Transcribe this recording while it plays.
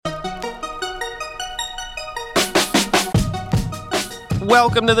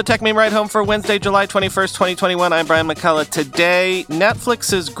Welcome to the Tech Meme Ride Home for Wednesday, July 21st, 2021. I'm Brian McCullough. Today,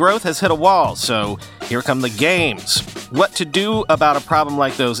 Netflix's growth has hit a wall, so here come the games. What to do about a problem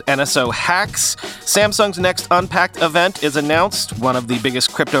like those NSO hacks? Samsung's next Unpacked event is announced, one of the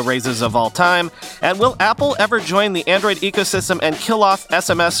biggest crypto raises of all time. And will Apple ever join the Android ecosystem and kill off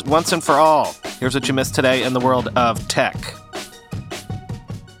SMS once and for all? Here's what you missed today in the world of tech.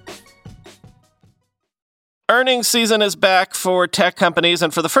 Earnings season is back for tech companies,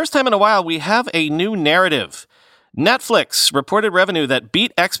 and for the first time in a while, we have a new narrative. Netflix reported revenue that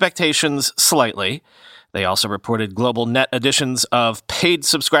beat expectations slightly. They also reported global net additions of paid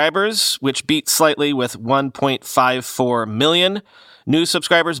subscribers, which beat slightly with 1.54 million new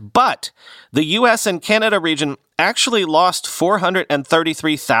subscribers. But the US and Canada region actually lost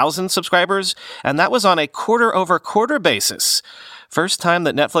 433,000 subscribers, and that was on a quarter-over-quarter basis. First time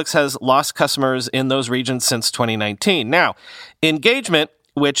that Netflix has lost customers in those regions since 2019. Now, engagement,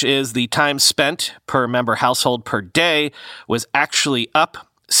 which is the time spent per member household per day, was actually up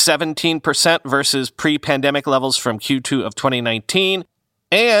 17% versus pre-pandemic levels from Q2 of 2019.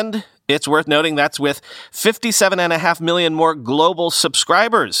 And it's worth noting that's with 57.5 million more global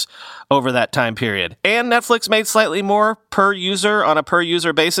subscribers over that time period. And Netflix made slightly more per user on a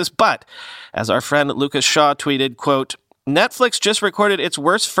per-user basis. But as our friend Lucas Shaw tweeted, quote, Netflix just recorded its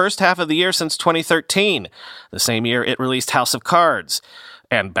worst first half of the year since 2013, the same year it released House of Cards.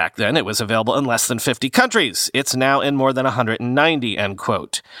 And back then, it was available in less than 50 countries. It's now in more than 190, end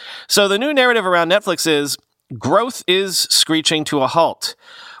quote. So the new narrative around Netflix is growth is screeching to a halt.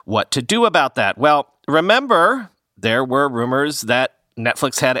 What to do about that? Well, remember, there were rumors that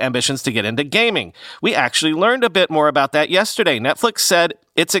Netflix had ambitions to get into gaming. We actually learned a bit more about that yesterday. Netflix said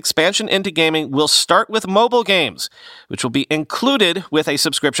its expansion into gaming will start with mobile games, which will be included with a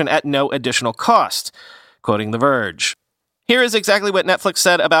subscription at no additional cost, quoting The Verge. Here is exactly what Netflix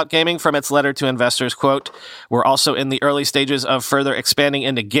said about gaming from its letter to investors, quote, we're also in the early stages of further expanding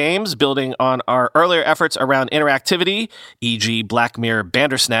into games, building on our earlier efforts around interactivity, e.g. Black Mirror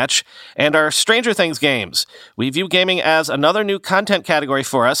Bandersnatch, and our Stranger Things games. We view gaming as another new content category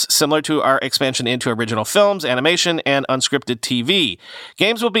for us, similar to our expansion into original films, animation, and unscripted TV.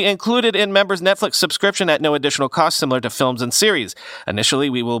 Games will be included in members' Netflix subscription at no additional cost, similar to films and series. Initially,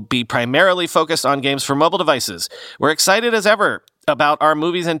 we will be primarily focused on games for mobile devices. We're excited as ever about our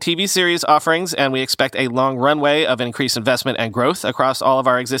movies and TV series offerings, and we expect a long runway of increased investment and growth across all of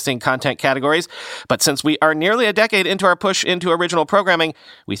our existing content categories. But since we are nearly a decade into our push into original programming,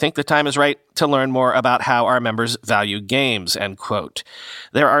 we think the time is right to learn more about how our members value games, end quote.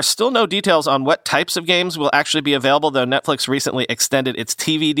 There are still no details on what types of games will actually be available, though Netflix recently extended its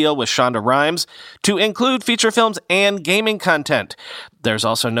TV deal with Shonda Rhimes to include feature films and gaming content. There's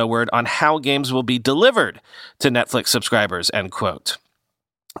also no word on how games will be delivered to Netflix subscribers, end quote.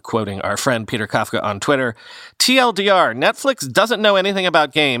 Quoting our friend Peter Kafka on Twitter, TLDR, Netflix doesn't know anything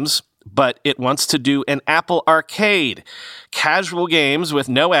about games, but it wants to do an Apple Arcade. Casual games with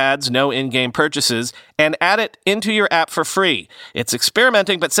no ads, no in-game purchases, and add it into your app for free. It's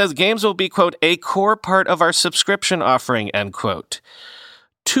experimenting, but says games will be, quote, a core part of our subscription offering, end quote.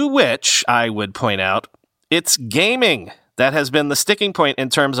 To which, I would point out, it's gaming that has been the sticking point in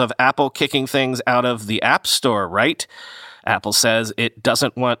terms of Apple kicking things out of the App Store, right? Apple says it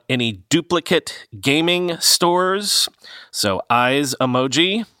doesn't want any duplicate gaming stores. So eyes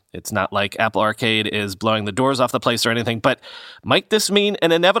emoji. It's not like Apple Arcade is blowing the doors off the place or anything, but might this mean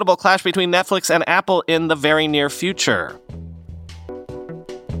an inevitable clash between Netflix and Apple in the very near future?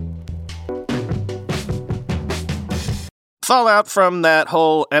 Fallout from that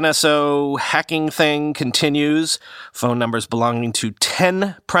whole NSO hacking thing continues. Phone numbers belonging to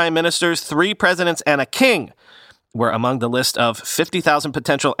 10 prime ministers, 3 presidents, and a king were among the list of 50,000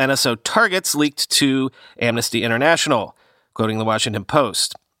 potential NSO targets leaked to Amnesty International, quoting the Washington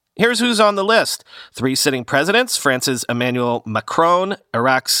Post. Here's who's on the list. 3 sitting presidents, France's Emmanuel Macron,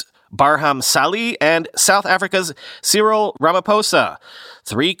 Iraq's Barham Salih, and South Africa's Cyril Ramaphosa.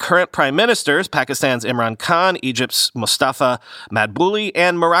 3 current prime ministers, Pakistan's Imran Khan, Egypt's Mustafa Madbouli,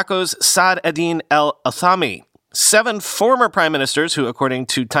 and Morocco's Saad Eddine El Athami. 7 former prime ministers who, according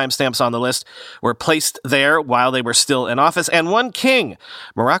to timestamps on the list, were placed there while they were still in office, and 1 king,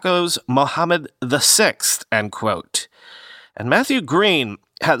 Morocco's Mohammed VI, end quote. And Matthew Green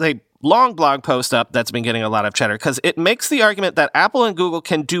has a long blog post up that's been getting a lot of chatter because it makes the argument that Apple and Google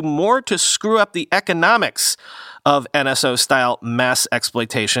can do more to screw up the economics of NSO-style mass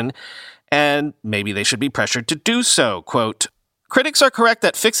exploitation, and maybe they should be pressured to do so. Quote, Critics are correct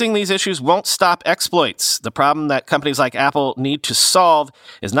that fixing these issues won't stop exploits. The problem that companies like Apple need to solve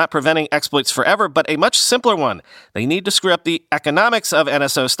is not preventing exploits forever, but a much simpler one. They need to screw up the economics of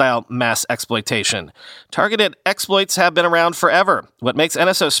NSO-style mass exploitation. Targeted exploits have been around forever. What makes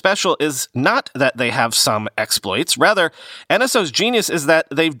NSO special is not that they have some exploits. Rather, NSO's genius is that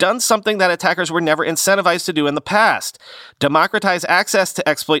they've done something that attackers were never incentivized to do in the past: democratize access to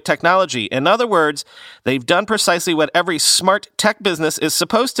exploit technology. In other words, they've done precisely what every smart tech business is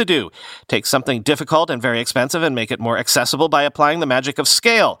supposed to do: take something difficult and very expensive and make it more accessible by applying the magic of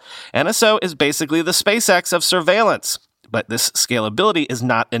scale. NSO is basically the SpaceX of surveillance. But this scalability is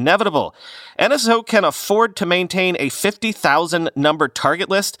not inevitable. NSO can afford to maintain a 50,000 number target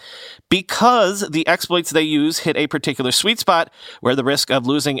list because the exploits they use hit a particular sweet spot where the risk of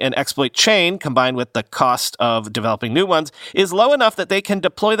losing an exploit chain, combined with the cost of developing new ones, is low enough that they can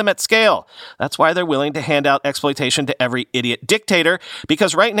deploy them at scale. That's why they're willing to hand out exploitation to every idiot dictator,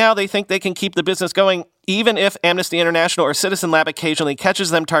 because right now they think they can keep the business going even if Amnesty International or Citizen Lab occasionally catches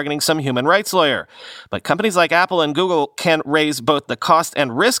them targeting some human rights lawyer. But companies like Apple and Google can raise both the cost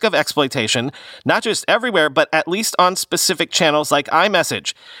and risk of exploitation, not just everywhere, but at least on specific channels like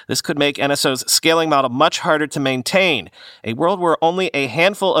iMessage. This could make NSO's scaling model much harder to maintain. A world where only a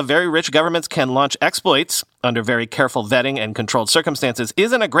handful of very rich governments can launch exploits under very careful vetting and controlled circumstances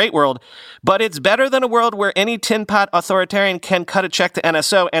isn't a great world, but it's better than a world where any tin pot authoritarian can cut a check to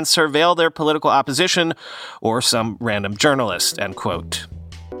NSO and surveil their political opposition or some random journalist, end quote.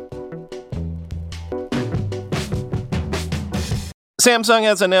 Samsung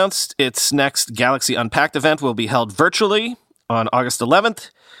has announced its next Galaxy Unpacked event will be held virtually on August 11th,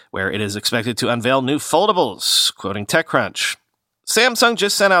 where it is expected to unveil new foldables, quoting TechCrunch. Samsung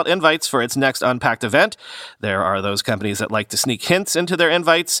just sent out invites for its next Unpacked event. There are those companies that like to sneak hints into their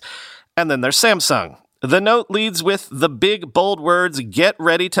invites, and then there's Samsung. The note leads with the big, bold words, "Get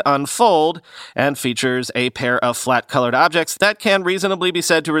ready to unfold," and features a pair of flat-colored objects that can reasonably be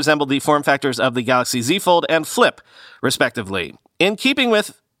said to resemble the form factors of the Galaxy Z Fold and Flip, respectively. In keeping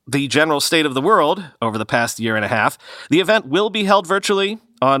with the general state of the world over the past year and a half, the event will be held virtually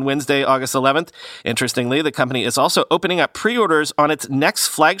on Wednesday, August 11th. Interestingly, the company is also opening up pre-orders on its next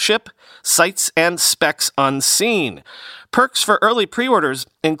flagship, Sights and Specs Unseen. Perks for early pre-orders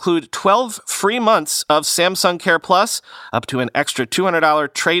include 12 free months of Samsung Care Plus, up to an extra $200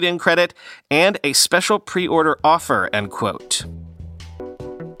 trade-in credit, and a special pre-order offer, end quote.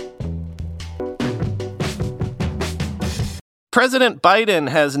 President Biden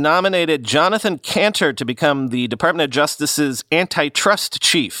has nominated Jonathan Kanter to become the Department of Justice's antitrust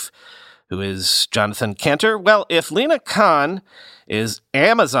chief. Who is Jonathan Kanter? Well, if Lina Khan is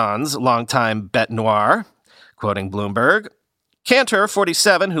Amazon's longtime bête noire, quoting Bloomberg, Kanter,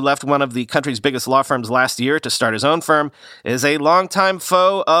 47, who left one of the country's biggest law firms last year to start his own firm, is a longtime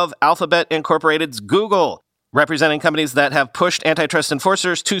foe of Alphabet Incorporated's Google, representing companies that have pushed antitrust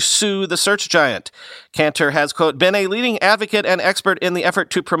enforcers to sue the search giant. Kanter has, quote, been a leading advocate and expert in the effort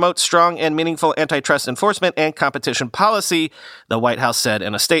to promote strong and meaningful antitrust enforcement and competition policy, the White House said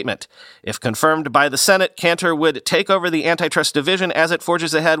in a statement. If confirmed by the Senate, Kanter would take over the antitrust division as it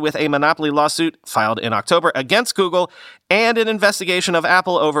forges ahead with a monopoly lawsuit filed in October against Google and an investigation of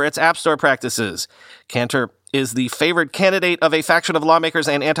Apple over its App Store practices. Kanter is the favored candidate of a faction of lawmakers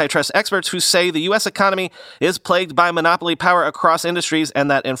and antitrust experts who say the U.S. economy is plagued by monopoly power across industries and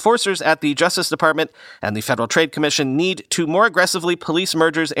that enforcers at the Justice Department and the Federal Trade Commission need to more aggressively police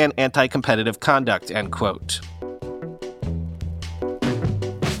mergers and anti-competitive conduct, end quote.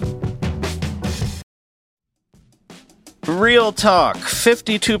 Real talk.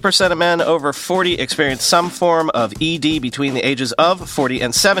 52% of men over 40 experience some form of ED between the ages of 40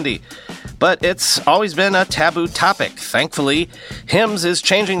 and 70. But it's always been a taboo topic. Thankfully, HIMSS is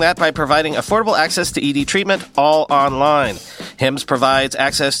changing that by providing affordable access to ED treatment all online. HIMSS provides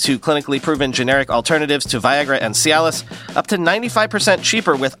access to clinically proven generic alternatives to Viagra and Cialis, up to 95%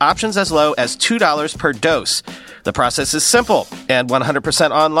 cheaper with options as low as $2 per dose. The process is simple and 100%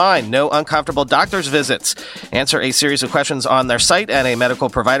 online, no uncomfortable doctor's visits. Answer a series of questions on their site and a medical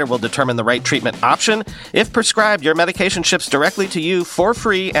provider will determine the right treatment option. If prescribed, your medication ships directly to you for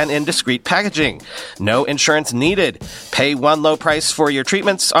free and in discreet packaging. No insurance needed. Pay one low price for your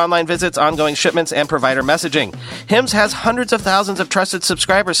treatments, online visits, ongoing shipments, and provider messaging. HIMSS has hundreds of thousands of trusted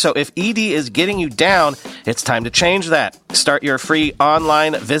subscribers, so if ED is getting you down, it's time to change that. Start your free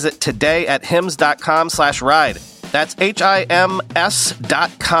online visit today at hims.com/ride. That's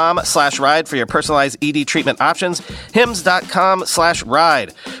HIMS.com/ride for your personalized ED treatment options.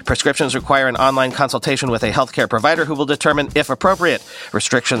 HIMS.com/ride. Prescriptions require an online consultation with a healthcare provider who will determine if appropriate.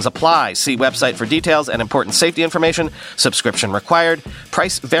 Restrictions apply. See website for details and important safety information. Subscription required.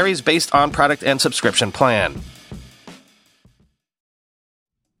 Price varies based on product and subscription plan.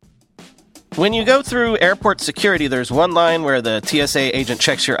 When you go through airport security, there's one line where the TSA agent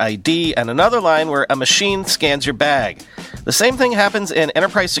checks your ID and another line where a machine scans your bag. The same thing happens in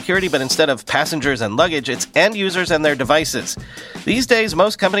enterprise security, but instead of passengers and luggage, it's end users and their devices. These days,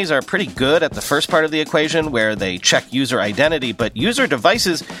 most companies are pretty good at the first part of the equation where they check user identity, but user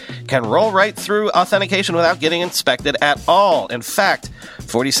devices can roll right through authentication without getting inspected at all. In fact,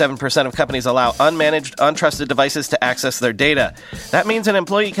 47% of companies allow unmanaged, untrusted devices to access their data. That means an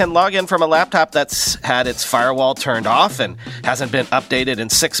employee can log in from a laptop that's had its firewall turned off and hasn't been updated in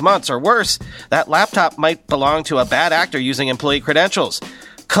 6 months, or worse, that laptop might belong to a bad actor using employee credentials.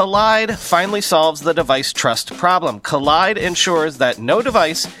 Kolide finally solves the device trust problem. Kolide ensures that no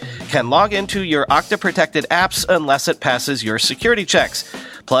device can log into your Okta-protected apps unless it passes your security checks.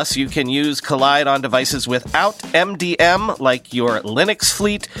 Plus, you can use Kolide on devices without MDM, like your Linux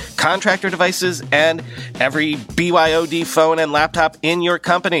fleet, contractor devices, and every BYOD phone and laptop in your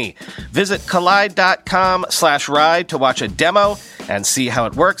company. Visit Kolide.com/ride to watch a demo and see how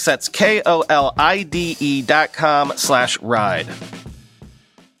it works. That's KOLIDE.com/ride.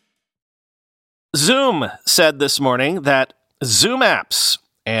 Zoom said this morning that Zoom Apps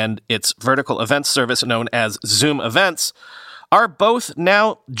and its vertical events service known as Zoom Events are both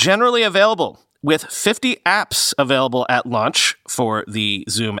now generally available, with 50 apps available at launch for the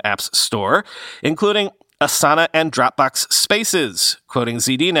Zoom Apps Store, including Asana and Dropbox Spaces, quoting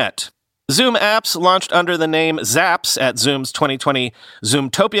ZDNet. Zoom Apps, launched under the name Zaps at Zoom's 2020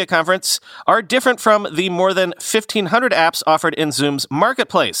 Zoomtopia conference, are different from the more than 1,500 apps offered in Zoom's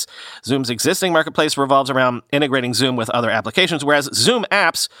marketplace. Zoom's existing marketplace revolves around integrating Zoom with other applications, whereas Zoom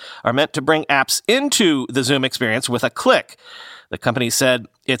Apps are meant to bring apps into the Zoom experience with a click. The company said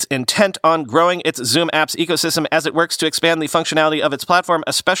it's intent on growing its Zoom Apps ecosystem as it works to expand the functionality of its platform,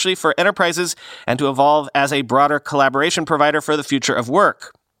 especially for enterprises, and to evolve as a broader collaboration provider for the future of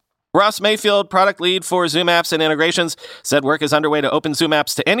work. Ross Mayfield, product lead for Zoom Apps and integrations, said work is underway to open Zoom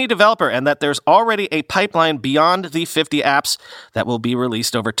Apps to any developer and that there's already a pipeline beyond the 50 apps that will be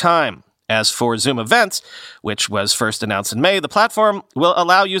released over time. As for Zoom Events, which was first announced in May, the platform will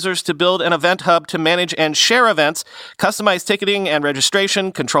allow users to build an event hub to manage and share events, customize ticketing and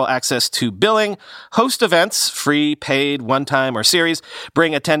registration, control access to billing, host events, free, paid, one-time, or series,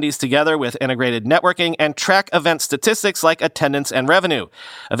 bring attendees together with integrated networking, and track event statistics like attendance and revenue.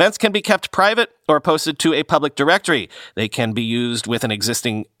 Events can be kept private or posted to a public directory. They can be used with an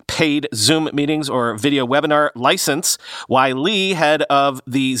existing paid Zoom meetings or video webinar license. Wai Lee, head of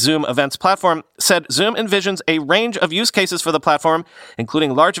the Zoom Events platform, said Zoom envisions a range of use cases for the platform,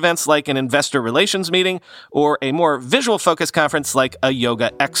 including large events like an investor relations meeting or a more visual-focused conference like a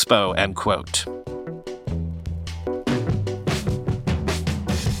yoga expo, end quote.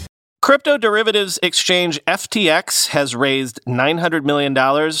 Crypto derivatives exchange FTX has raised $900 million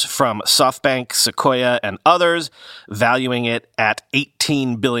from SoftBank, Sequoia, and others, valuing it at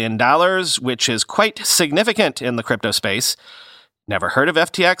 $18 billion, which is quite significant in the crypto space. Never heard of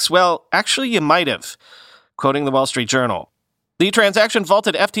FTX? Well, actually, you might have. Quoting the Wall Street Journal, the transaction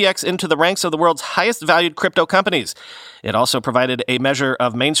vaulted FTX into the ranks of the world's highest valued crypto companies. It also provided a measure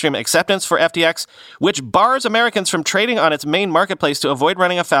of mainstream acceptance for FTX, which bars Americans from trading on its main marketplace to avoid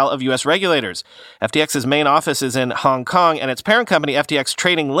running afoul of U.S. regulators. FTX's main office is in Hong Kong, and its parent company, FTX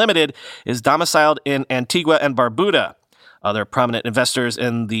Trading Limited, is domiciled in Antigua and Barbuda. Other prominent investors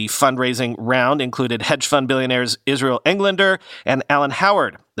in the fundraising round included hedge fund billionaires Israel Englander and Alan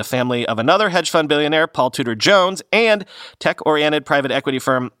Howard, the family of another hedge fund billionaire, Paul Tudor Jones, and tech-oriented private equity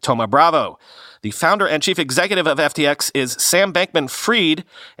firm Thoma Bravo. The founder and chief executive of FTX is Sam Bankman-Fried,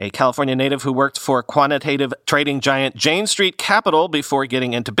 a California native who worked for quantitative trading giant Jane Street Capital before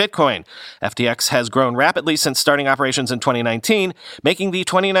getting into Bitcoin. FTX has grown rapidly since starting operations in 2019, making the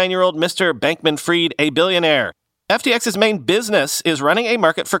 29-year-old Mr. Bankman-Fried a billionaire. FTX's main business is running a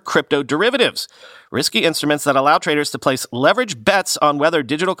market for crypto derivatives, risky instruments that allow traders to place leverage bets on whether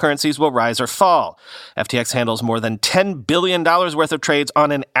digital currencies will rise or fall. FTX handles more than $10 billion worth of trades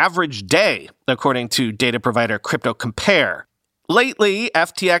on an average day, according to data provider CryptoCompare. Lately,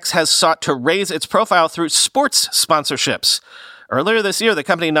 FTX has sought to raise its profile through sports sponsorships. Earlier this year, the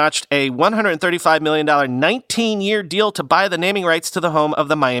company notched a $135 million 19-year deal to buy the naming rights to the home of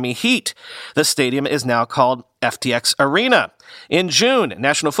the Miami Heat. The stadium is now called FTX Arena. In June,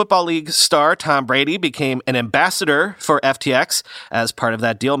 National Football League star Tom Brady became an ambassador for FTX. As part of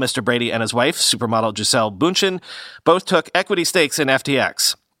that deal, Mr. Brady and his wife, supermodel Gisele Bündchen, both took equity stakes in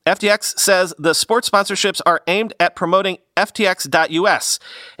FTX. FTX says the sports sponsorships are aimed at promoting FTX.US,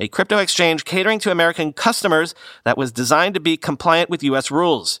 a crypto exchange catering to American customers that was designed to be compliant with U.S.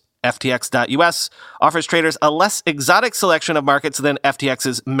 rules. FTX.US offers traders a less exotic selection of markets than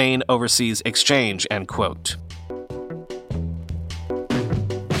FTX's main overseas exchange, end quote.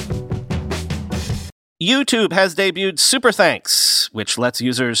 YouTube has debuted Super Thanks, which lets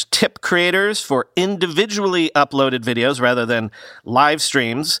users tip creators for individually uploaded videos rather than live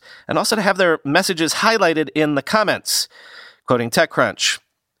streams, and also to have their messages highlighted in the comments. Quoting TechCrunch,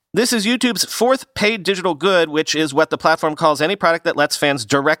 "This is YouTube's fourth paid digital good, which is what the platform calls any product that lets fans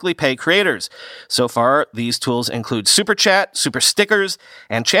directly pay creators. So far, these tools include Super Chat, Super Stickers,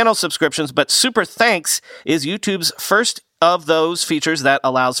 and channel subscriptions, but Super Thanks is YouTube's first of those features that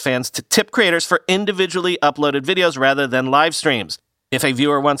allows fans to tip creators for individually uploaded videos rather than live streams. If a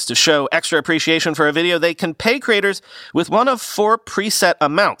viewer wants to show extra appreciation for a video, they can pay creators with one of 4 preset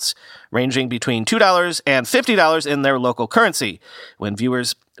amounts, ranging between $2 and $50 in their local currency. When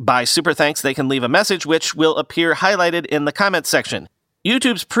viewers buy Super Thanks, they can leave a message which will appear highlighted in the comments section.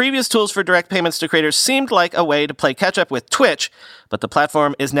 YouTube's previous tools for direct payments to creators seemed like a way to play catch-up with Twitch, but the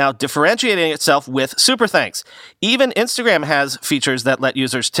platform is now differentiating itself with Super Thanks. Even Instagram has features that let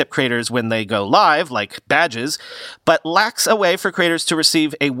users tip creators when they go live, like badges, but lacks a way for creators to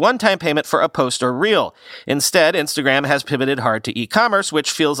receive a one-time payment for a post or reel. Instead, Instagram has pivoted hard to e-commerce,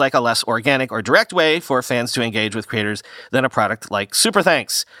 which feels like a less organic or direct way for fans to engage with creators than a product like Super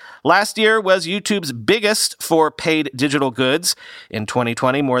Thanks. Last year was YouTube's biggest for paid digital goods. In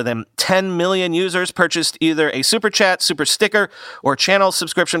 2020, more than 10 million users purchased either a Super Chat, Super Sticker, or channel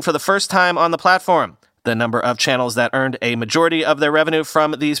subscription for the first time on the platform. The number of channels that earned a majority of their revenue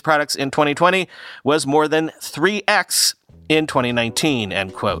from these products in 2020 was more than 3x in 2019,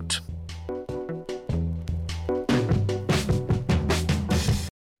 end quote.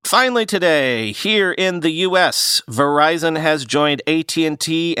 Finally today, here in the U.S., Verizon has joined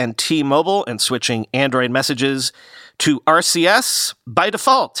AT&T and T-Mobile in switching Android messages to RCS by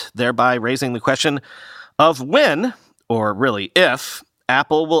default, thereby raising the question of when, or really if,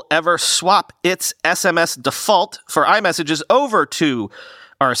 Apple will ever swap its SMS default for iMessages over to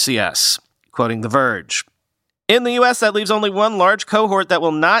RCS, quoting The Verge. In the U.S., that leaves only one large cohort that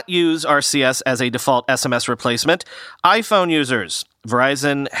will not use RCS as a default SMS replacement: iPhone users.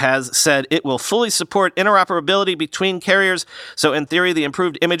 Verizon has said it will fully support interoperability between carriers, so in theory, the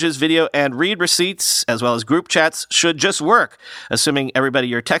improved images, video, and read receipts, as well as group chats, should just work, assuming everybody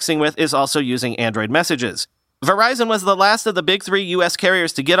you're texting with is also using Android messages. Verizon was the last of the big 3 U.S.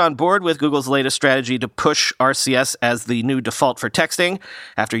 carriers to get on board with Google's latest strategy to push RCS as the new default for texting.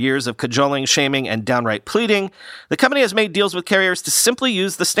 After years of cajoling, shaming, and downright pleading, the company has made deals with carriers to simply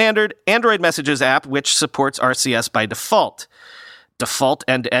use the standard Android Messages app, which supports RCS by default. Default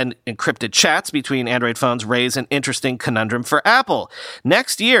end-to-end encrypted chats between Android phones raise an interesting conundrum for Apple.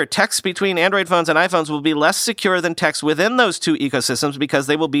 Next year, texts between Android phones and iPhones will be less secure than texts within those two ecosystems because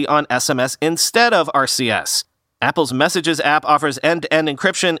they will be on SMS instead of RCS. Apple's Messages app offers end-to-end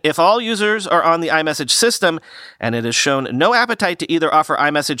encryption if all users are on the iMessage system, and it has shown no appetite to either offer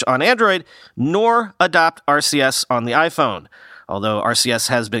iMessage on Android nor adopt RCS on the iPhone. Although RCS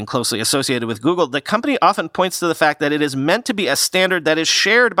has been closely associated with Google, the company often points to the fact that it is meant to be a standard that is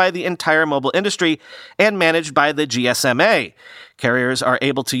shared by the entire mobile industry and managed by the GSMA. Carriers are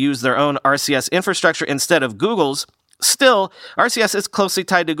able to use their own RCS infrastructure instead of Google's. Still, RCS is closely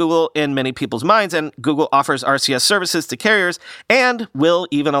tied to Google in many people's minds, and Google offers RCS services to carriers and will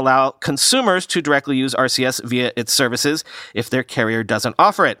even allow consumers to directly use RCS via its services if their carrier doesn't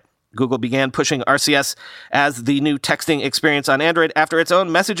offer it. Google began pushing RCS as the new texting experience on Android after its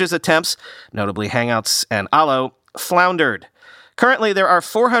own messages attempts, notably Hangouts and Allo, floundered. Currently, there are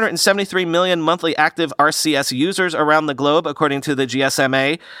 473 million monthly active RCS users around the globe, according to the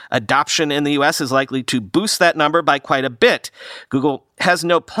GSMA. Adoption in the U.S. is likely to boost that number by quite a bit. Google has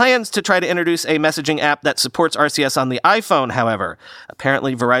no plans to try to introduce a messaging app that supports RCS on the iPhone, however.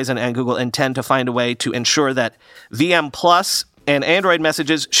 Apparently, Verizon and Google intend to find a way to ensure that VM Plus and Android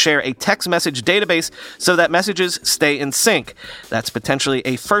messages share a text message database so that messages stay in sync. That's potentially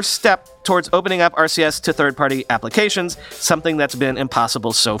a first step towards opening up RCS to third-party applications, something that's been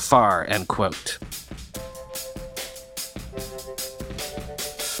impossible so far, end quote.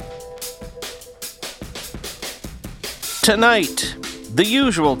 Tonight, the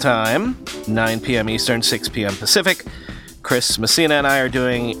usual time, 9 p.m. Eastern, 6 p.m. Pacific, Chris Messina and I are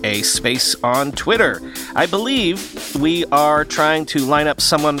doing a space on Twitter. I believe we are trying to line up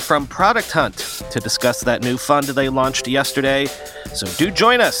someone from Product Hunt to discuss that new fund they launched yesterday. So do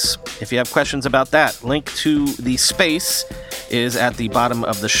join us if you have questions about that. Link to the space is at the bottom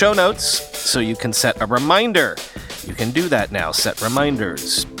of the show notes, so you can set a reminder. You can do that now, set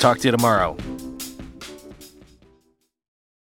reminders. Talk to you tomorrow.